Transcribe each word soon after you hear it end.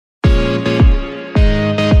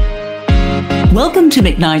Welcome to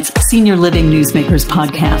McKnight's Senior Living Newsmakers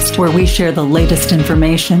podcast, where we share the latest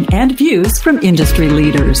information and views from industry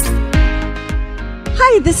leaders.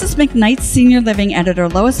 Hi, this is McKnight's Senior Living editor,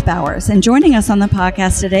 Lois Bowers, and joining us on the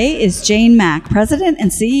podcast today is Jane Mack, President and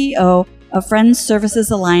CEO of Friends Services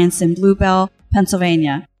Alliance in Bluebell,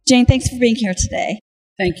 Pennsylvania. Jane, thanks for being here today.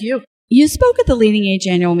 Thank you. You spoke at the Leading Age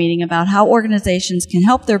annual meeting about how organizations can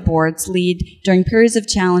help their boards lead during periods of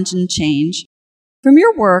challenge and change. From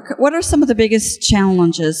your work, what are some of the biggest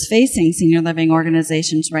challenges facing senior living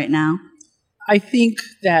organizations right now? I think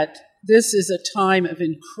that this is a time of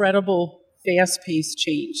incredible fast-paced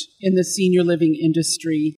change in the senior living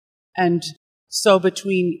industry. And so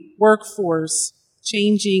between workforce,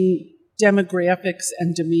 changing demographics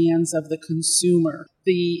and demands of the consumer,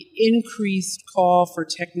 the increased call for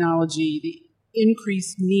technology, the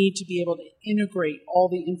increased need to be able to integrate all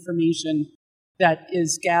the information that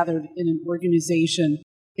is gathered in an organization,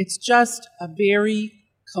 it's just a very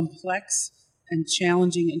complex and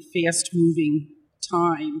challenging and fast-moving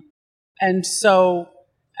time. And so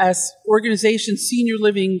as organizations, senior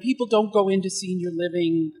living, people don't go into senior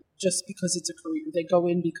living just because it's a career. They go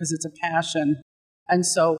in because it's a passion. And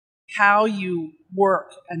so how you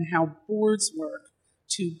work and how boards work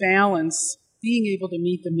to balance being able to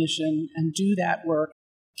meet the mission and do that work,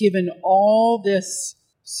 given all this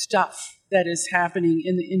stuff that is happening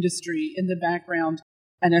in the industry, in the background,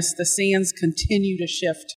 and as the sands continue to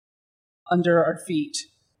shift under our feet,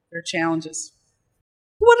 there are challenges.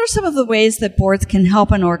 What are some of the ways that boards can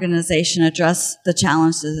help an organization address the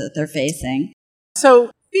challenges that they're facing?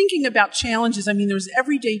 So thinking about challenges, there's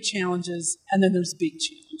everyday challenges and then there's big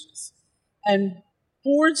challenges. And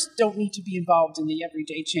boards don't need to be involved in the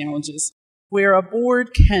everyday challenges. Where a board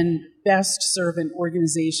can best serve an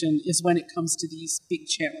organization is when it comes to these big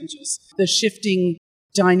challenges. The shifting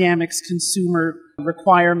dynamics, consumer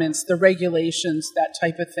requirements, the regulations, that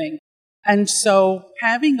type of thing. And so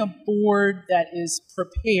having a board that is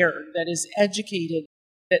prepared, that is educated,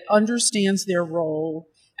 that understands their role,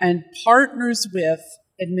 and partners with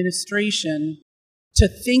administration to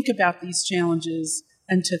think about these challenges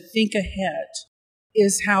and to think ahead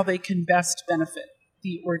is how they can best benefit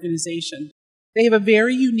the organization. They have a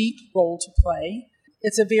very unique role to play.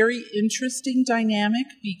 It's a very interesting dynamic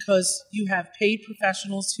because you have paid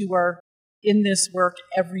professionals who are in this work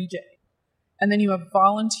every day. And then you have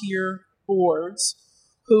volunteer boards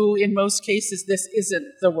who, in most cases, this isn't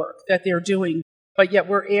the work that they're doing, but yet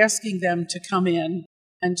we're asking them to come in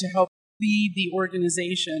and to help lead the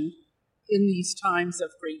organization in these times of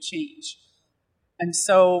great change. And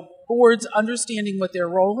so boards understanding what their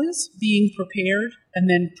role is, being prepared, and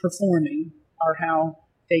then performing are how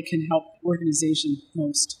they can help the organization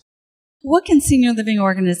most. What can senior living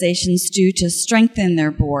organizations do to strengthen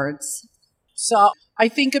their boards? So I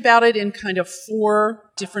think about it in kind of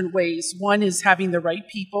 4 different ways. One is having the right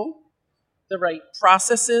people, the right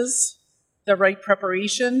processes, the right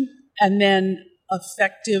preparation, and then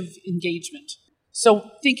effective engagement. So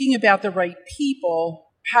thinking about the right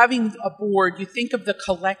people, having a board, you think of the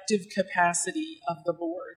collective capacity of the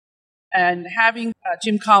board. And having,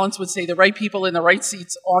 Jim Collins would say, the right people in the right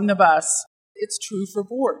seats on the bus, it's true for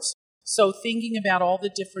boards. So thinking about all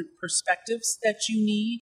the different perspectives that you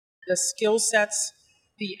need, the skill sets,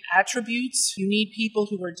 the attributes, you need people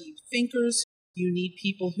who are deep thinkers, you need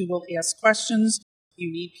people who will ask questions,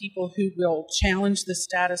 you need people who will challenge the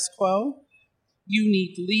status quo, you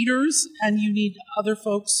need leaders, and you need other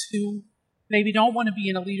folks who maybe don't want to be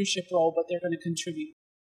in a leadership role, but they're going to contribute.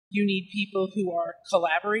 You need people who are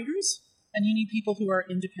collaborators, and you need people who are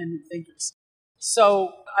independent thinkers.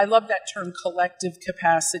 So I love that term, collective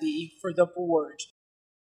capacity, for the board.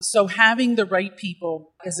 So having the right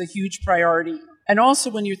people is a huge priority. And also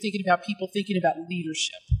when you're thinking about people thinking about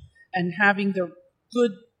leadership and having the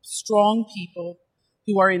good, strong people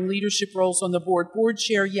who are in leadership roles on the board. Board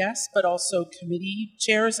chair, yes, but also committee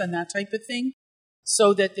chairs and that type of thing,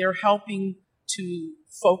 so that they're helping to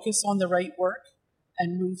focus on the right work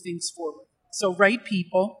and move things forward. So right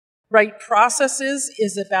people, right processes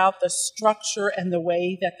is about the structure and the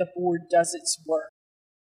way that the board does its work.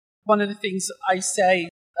 One of the things I say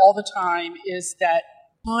all the time is that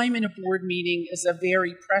time in a board meeting is a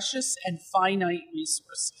very precious and finite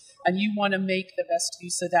resource, and you want to make the best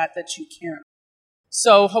use of that you can.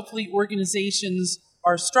 So hopefully organizations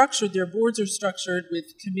are structured, their boards are structured with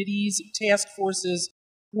committees, task forces,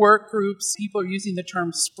 work groups. People are using the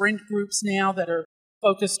term sprint groups now that are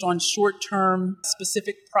focused on short-term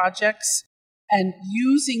specific projects, and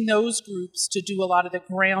using those groups to do a lot of the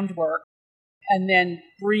groundwork and then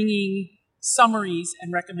bringing summaries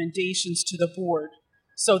and recommendations to the board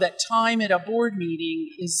so that time at a board meeting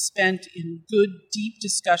is spent in good, deep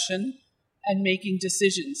discussion and making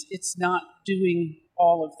decisions. It's not doing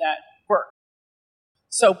all of that work.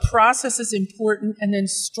 So process is important, and then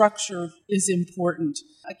structure is important.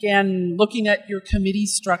 Again, looking at your committee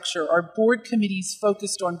structure, are board committees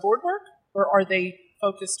focused on board work, or are they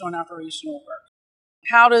focused on operational work?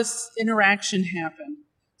 How does interaction happen?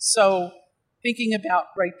 So thinking about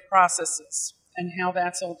right processes and how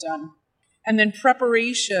that's all done. And then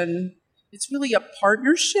preparation, it's really a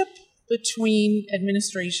partnership between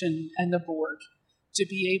administration and the board to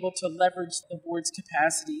be able to leverage the board's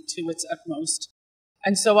capacity to its utmost.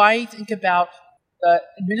 And so I think about the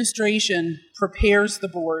administration prepares the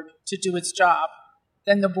board to do its job,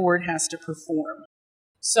 then the board has to perform.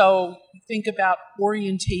 So think about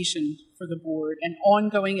orientation for the board and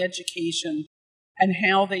ongoing education and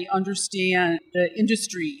how they understand the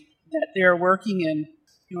industry that they're working in.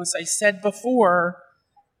 As I said before,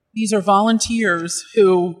 these are volunteers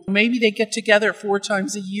who maybe they get together 4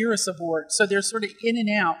 times a year as a board, so they're sort of in and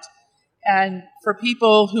out. And for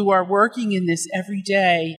people who are working in this every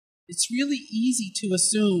day, it's really easy to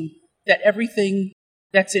assume that everything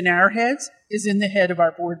that's in our heads is in the head of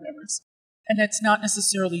our board members. And that's not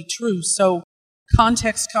necessarily true. So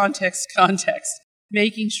context,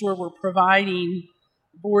 making sure we're providing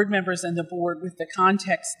board members and the board with the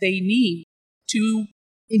context they need to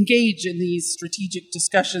engage in these strategic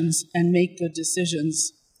discussions and make good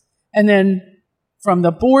decisions. And then from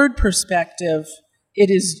the board perspective, it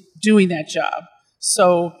is doing that job.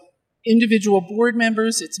 So individual board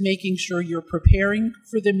members, it's making sure you're preparing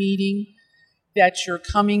for the meeting, that you're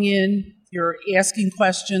coming in, you're asking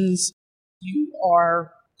questions, you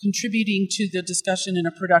are contributing to the discussion in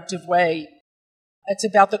a productive way. It's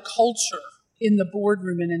about the culture in the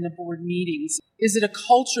boardroom and in the board meetings. Is it a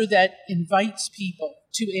culture that invites people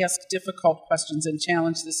to ask difficult questions and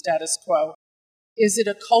challenge the status quo? Is it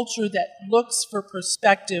a culture that looks for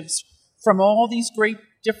perspectives from all these great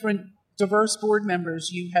different diverse board members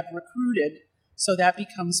you have recruited, so that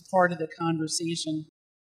becomes part of the conversation?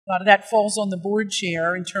 A lot of that falls on the board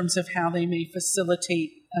chair in terms of how they may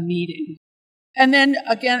facilitate a meeting. And then,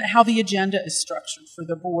 again, how the agenda is structured for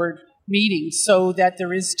the board meeting so that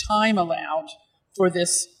there is time allowed for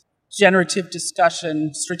this generative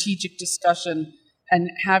discussion, strategic discussion, and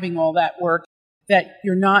having all that work, that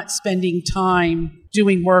you're not spending time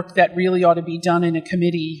doing work that really ought to be done in a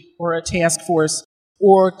committee or a task force,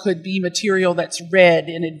 or could be material that's read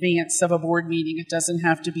in advance of a board meeting. It doesn't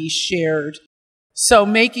have to be shared. So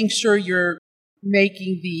making sure you're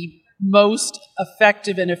making the most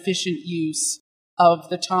effective and efficient use of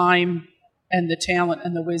the time and the talent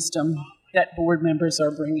and the wisdom that board members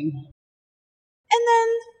are bringing. And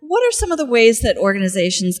then, what are some of the ways that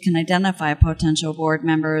organizations can identify potential board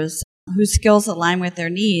members whose skills align with their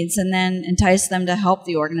needs and then entice them to help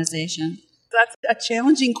the organization? That's a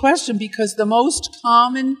challenging question, because the most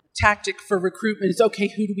common tactic for recruitment is, okay,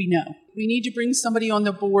 who do we know? We need to bring somebody on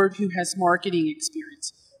the board who has marketing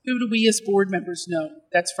experience. Who do we as board members know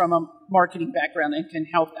that's from a marketing background and can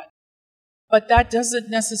help that? But that doesn't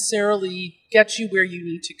necessarily get you where you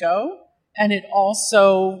need to go. And it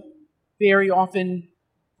also very often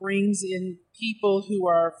brings in people who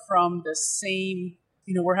are from the same,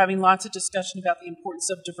 we're having lots of discussion about the importance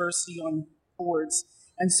of diversity on boards.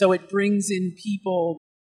 And so it brings in people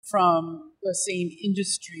from the same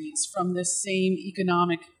industries, from the same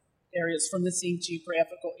economic areas, from the same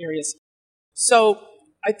geographical areas. So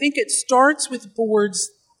I think it starts with boards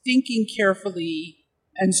thinking carefully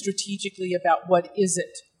and strategically about what is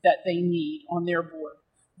it that they need on their board.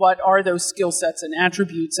 What are those skill sets and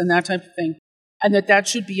attributes and that type of thing. And that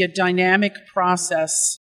should be a dynamic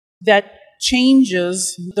process that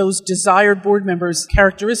changes. Those desired board members'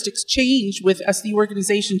 characteristics change as the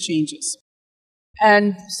organization changes.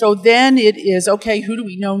 And so then it is, okay, who do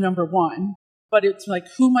we know, number one? But it's like,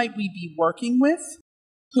 who might we be working with?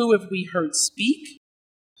 Who have we heard speak?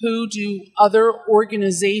 Who do other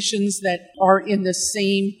organizations that are in the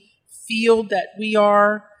same field that we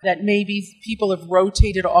are, that maybe people have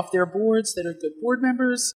rotated off their boards that are good board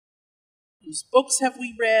members? Whose books have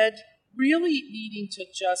we read? Really needing to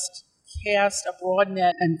just cast a broad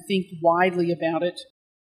net and think widely about it.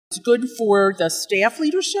 It's good for the staff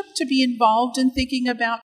leadership to be involved in thinking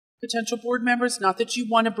about potential board members. Not that you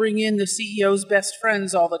want to bring in the CEO's best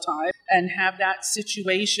friends all the time and have that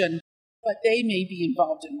situation, but they may be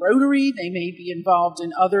involved in Rotary, they may be involved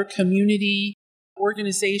in other community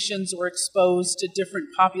organizations or exposed to different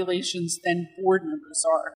populations than board members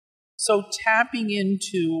are. So tapping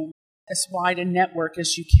into as wide a network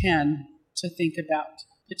as you can to think about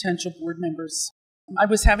potential board members. I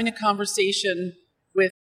was having a conversation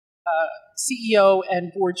with CEO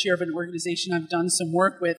and board chair of an organization I've done some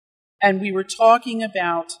work with, and we were talking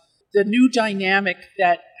about the new dynamic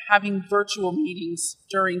that having virtual meetings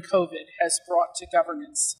during COVID has brought to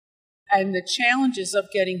governance, and the challenges of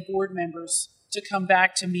getting board members to come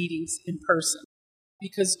back to meetings in person,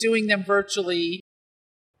 because doing them virtually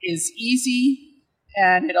is easy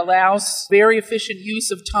and it allows very efficient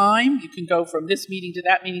use of time. You can go from this meeting to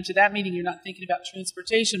that meeting to that meeting. You're not thinking about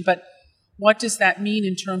transportation, but what does that mean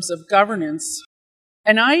in terms of governance?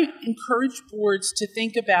 And I encourage boards to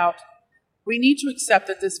think about, we need to accept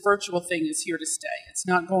that this virtual thing is here to stay. It's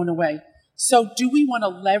not going away. So do we want to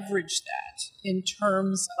leverage that in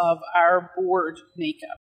terms of our board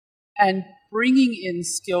makeup and bringing in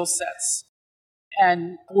skill sets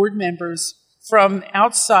and board members from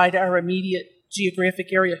outside our immediate geographic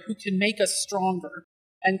area who can make us stronger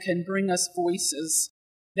and can bring us voices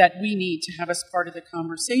that we need to have as part of the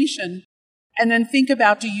conversation? And then think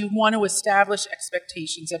about, do you want to establish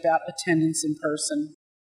expectations about attendance in person?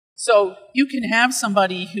 So you can have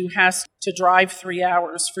somebody who has to drive 3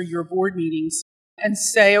 hours for your board meetings and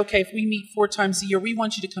say, okay, if we meet 4 times a year, we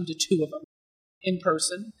want you to come to 2 of them in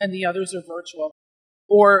person and the others are virtual.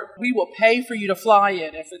 Or we will pay for you to fly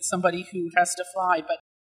in if it's somebody who has to fly. But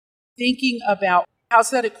thinking about, how's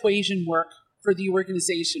that equation work for the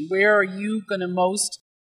organization? Where are you going to most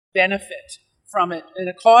benefit from it, and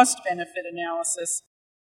a cost-benefit analysis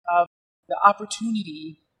of the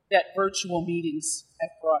opportunity that virtual meetings have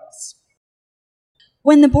brought us.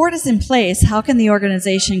 When the board is in place, how can the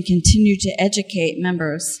organization continue to educate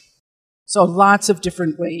members? So lots of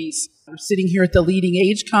different ways. We're sitting here at the Leading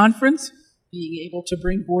Age Conference. Being able to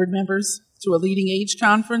bring board members to a Leading Age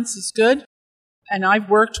Conference is good. And I've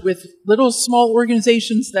worked with little small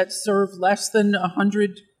organizations that serve less than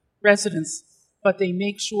 100 residents, but they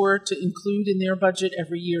make sure to include in their budget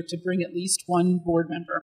every year to bring at least 1 board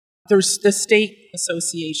member. There's the state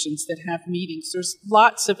associations that have meetings. There's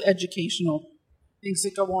lots of educational things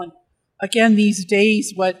that go on. Again, these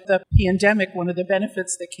days, what the pandemic, one of the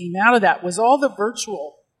benefits that came out of that was all the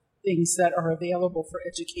virtual things that are available for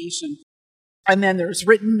education. And then there's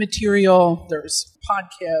written material, there's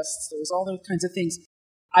podcasts, there's all those kinds of things.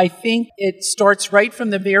 I think it starts right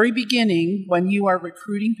from the very beginning when you are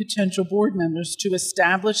recruiting potential board members to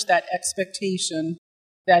establish that expectation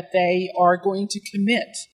that they are going to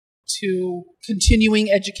commit to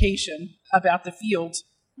continuing education about the field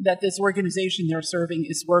that this organization they're serving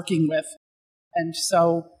is working with. And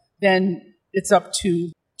so then it's up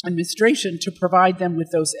to administration to provide them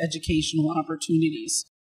with those educational opportunities.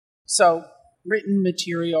 So written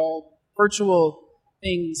material, virtual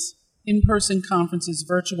things, in-person conferences,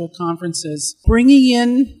 virtual conferences, bringing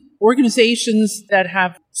in organizations that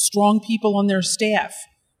have strong people on their staff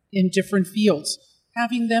in different fields,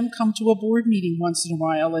 having them come to a board meeting once in a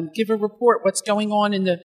while and give a report what's going on in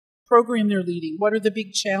the program they're leading, what are the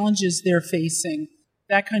big challenges they're facing,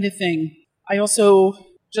 that kind of thing. I also,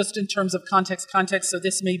 just in terms of context, so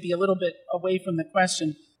this may be a little bit away from the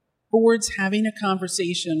question, boards having a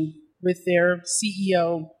conversation with their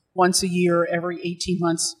CEO once a year, every 18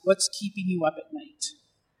 months, what's keeping you up at night?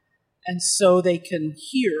 And so they can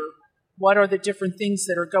hear what are the different things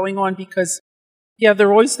that are going on, because, yeah, there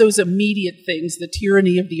are always those immediate things, the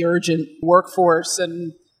tyranny of the urgent workforce,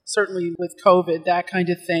 and certainly with COVID, that kind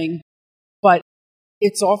of thing. But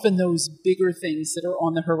it's often those bigger things that are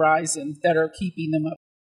on the horizon that are keeping them up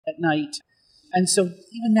at night. And so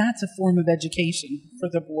even that's a form of education for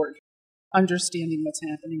the board, understanding what's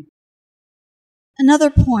happening. Another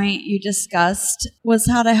point you discussed was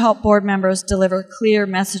how to help board members deliver clear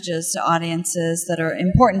messages to audiences that are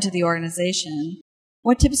important to the organization.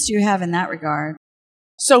 What tips do you have in that regard?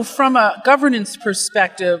 So from a governance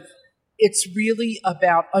perspective, it's really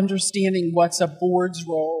about understanding what's a board's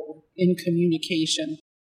role in communication.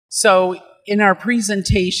 So in our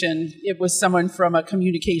presentation, it was someone from a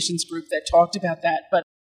communications group that talked about that. But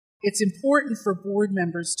it's important for board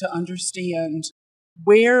members to understand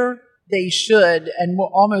where they should, and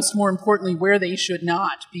almost more importantly, where they should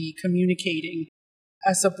not be communicating.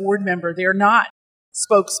 As a board member, they're not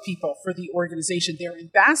spokespeople for the organization. They're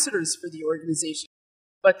ambassadors for the organization,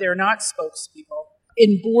 but they're not spokespeople.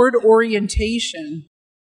 In board orientation,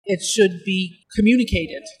 it should be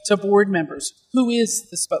communicated to board members who is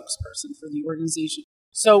the spokesperson for the organization.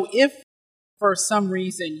 So if for some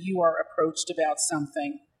reason you are approached about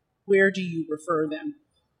something, where do you refer them?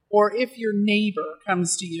 Or if your neighbor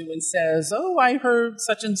comes to you and says, oh, I heard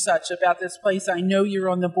such and such about this place, I know you're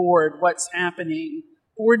on the board, what's happening?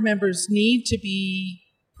 Board members need to be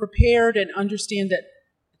prepared and understand that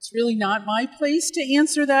it's really not my place to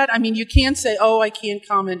answer that. I mean, you can't say, oh, I can't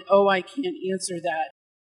comment, oh, I can't answer that.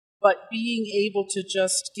 but being able to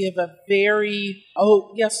just give a very,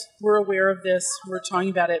 oh, yes, we're aware of this, we're talking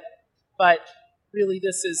about it, but really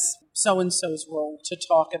this is so-and-so's role to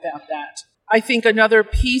talk about that. I think another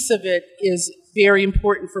piece of it is very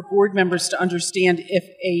important for board members to understand if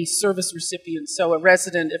a service recipient, so a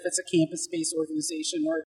resident, if it's a campus-based organization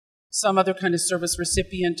or some other kind of service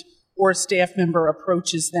recipient or staff member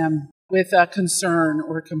approaches them with a concern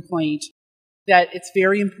or a complaint, that it's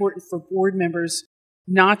very important for board members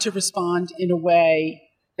not to respond in a way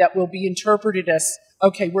that will be interpreted as,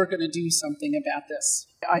 okay, we're going to do something about this.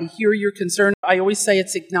 I hear your concern. I always say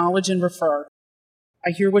it's acknowledge and refer. I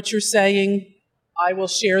hear what you're saying. I will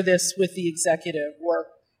share this with the executive. Or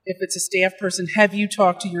if it's a staff person, have you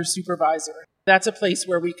talked to your supervisor? That's a place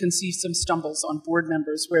where we can see some stumbles on board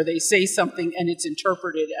members where they say something and it's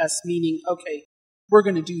interpreted as meaning, okay, we're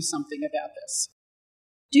going to do something about this.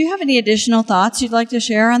 Do you have any additional thoughts you'd like to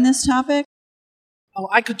share on this topic? Oh,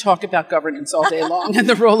 I could talk about governance all day long and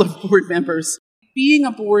the role of board members. Being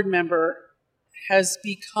a board member has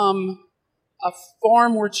become a far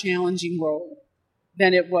more challenging role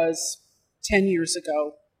than it was 10 years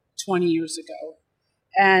ago, 20 years ago.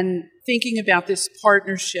 And thinking about this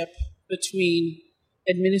partnership between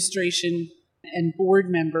administration and board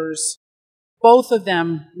members, both of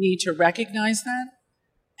them need to recognize that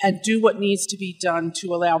and do what needs to be done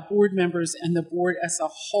to allow board members and the board as a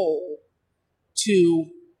whole to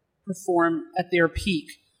perform at their peak.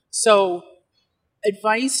 So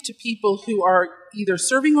advice to people who are either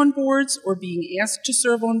serving on boards or being asked to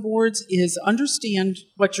serve on boards is understand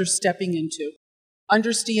what you're stepping into,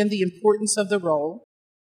 understand the importance of the role,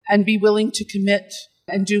 and be willing to commit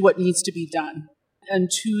and do what needs to be done. And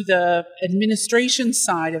to the administration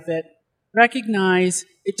side of it, recognize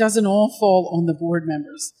it doesn't all fall on the board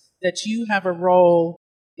members, that you have a role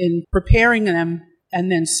in preparing them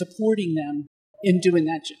and then supporting them in doing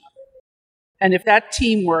that job. And if that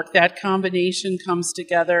teamwork, that combination comes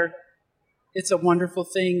together, it's a wonderful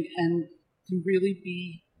thing and can really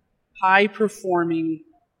be high-performing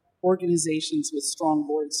organizations with strong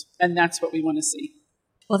boards. And that's what we want to see.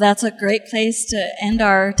 Well, that's a great place to end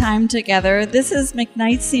our time together. This is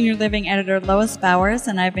McKnight's Senior Living editor, Lois Bowers,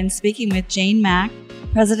 and I've been speaking with Jane Mack,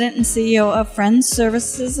 President and CEO of Friends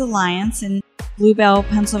Services Alliance in Blue Bell,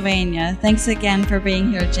 Pennsylvania. Thanks again for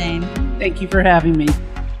being here, Jane. Thank you for having me.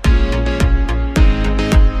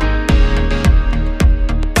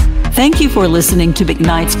 Thank you for listening to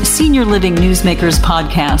McKnight's Senior Living Newsmakers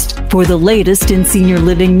podcast. For the latest in senior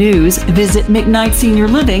living news, visit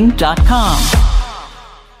McKnightSeniorLiving.com.